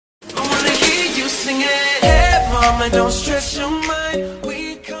you sing it. Hey mama, don't stress your mind.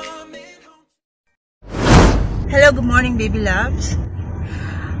 We coming home. Hello, good morning baby loves.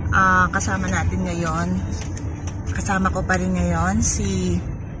 Kasama natin ngayon. Kasama ko pa rin ngayon si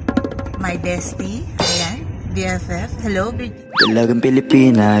my bestie. Ayan, BFF. Hello, Birdy. Dalagang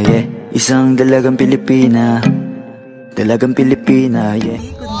Pilipina, yeah. Isang dalagang Pilipina. Dalagang Pilipina, yeah.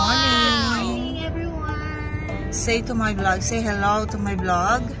 Good morning. Good morning, everyone. Say to my vlog. Say hello to my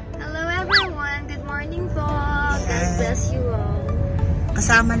vlog. Hello, everyone. Good morning po. God bless you all.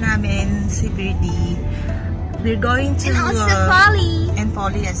 Kasama namin si Birdy. We're going to... And also Polly. And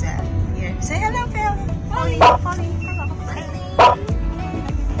Polly as well. Here. Say hello, Polly. Polly. Hello.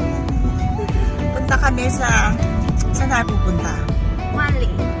 Punta kami sa... Saan tayo pupunta? One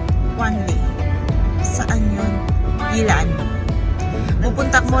Lake. Saan yun? Ilan?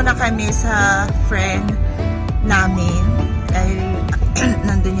 Pupunta muna kami sa friend namin. Dahil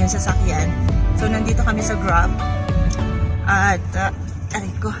nandun yung sasakyan. So, nandito kami sa Grab. At,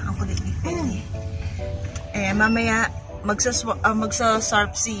 aray ko, ang kulit ni Penny. Eh, mamaya,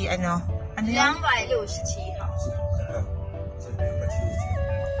 magsa-surf si, ano yan? 267号.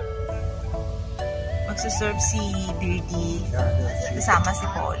 Magsa-surf si Birdy. Kasama si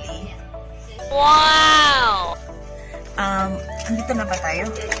Polly. Wow! Andito na ba tayo?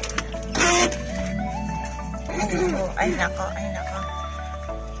 Oh, ay nako.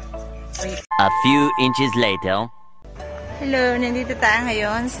 Wait. A few inches later. Hello, nandito tayo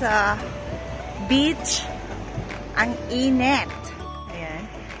ngayon sa beach. Ang init. Ayan.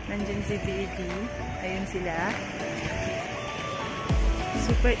 Nandyan si Birdy. Ayun sila.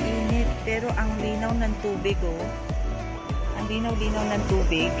 Super init. Pero ang linaw ng tubig, oh. Ang linaw-linaw ng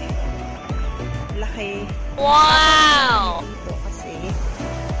tubig. Laki. Wow! Dito kasi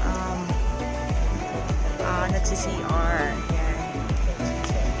nagsi-CR. Ayan.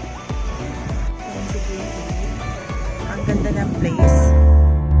 Ayan si Birdy. Ang ganda ng place.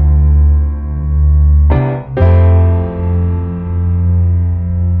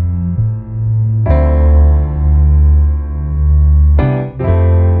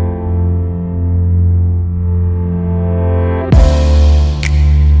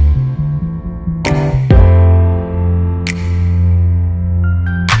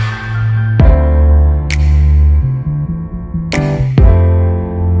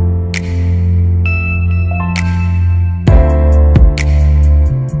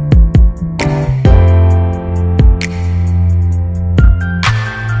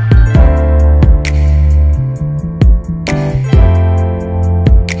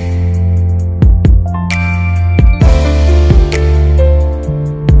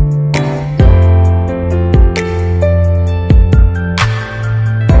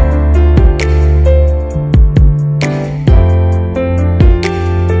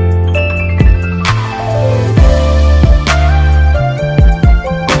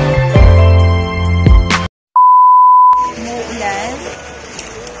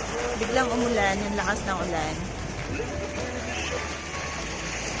 Biglang umulan, yung lakas ng ulan.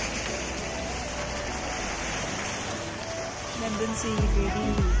 Nandun si Birdy.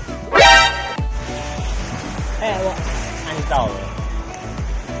我按到了。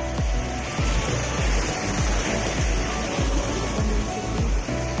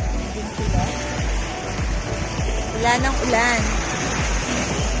 Wala ng ulan.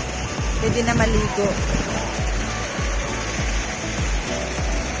 Pwede na maligo.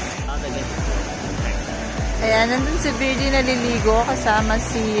 Ayan, nandun si Birdy naliligo kasama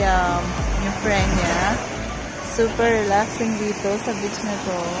si yung friend niya. Super relaxing dito sa beach na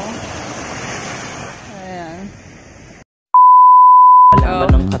to. Ayan. Alam ba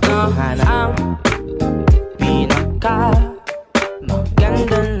ng katotohanan ang pinaka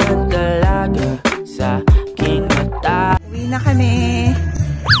maganda na dalaga sa aking mata? Uwi na kami.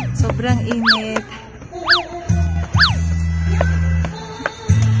 Sobrang init.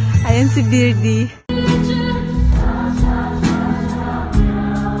 Ayan si Birdy.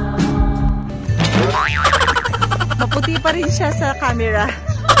 Maputi pa rin siya sa camera.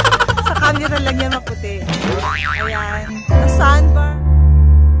 Sa camera lang niya maputi. Ayan. Sunbar.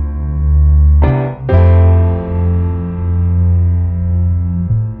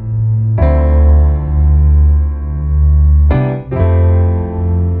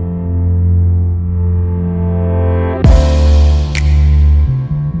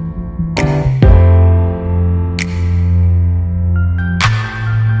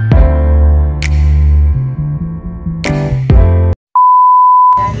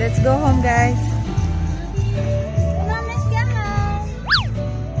 Let's go home, guys. Come on, let's go home.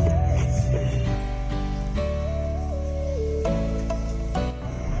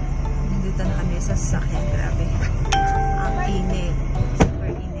 sa sasakyan. Grabe. Ang init.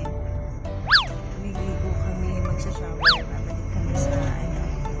 Super init. Liligo kami. Magsashower. Babalik kami sa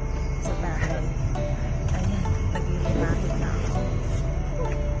bahay. Ayan. Naglilibahit na ako.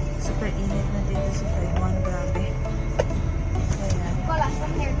 Super init na dito sa Taiwan. Grabe.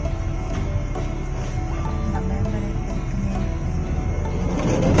 Ayan. Namembalik kami.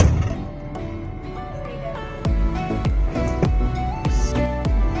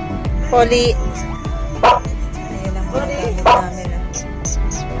 Poli. Ayan ang mga gamit namin.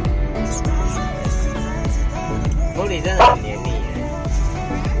 玻璃在哪里？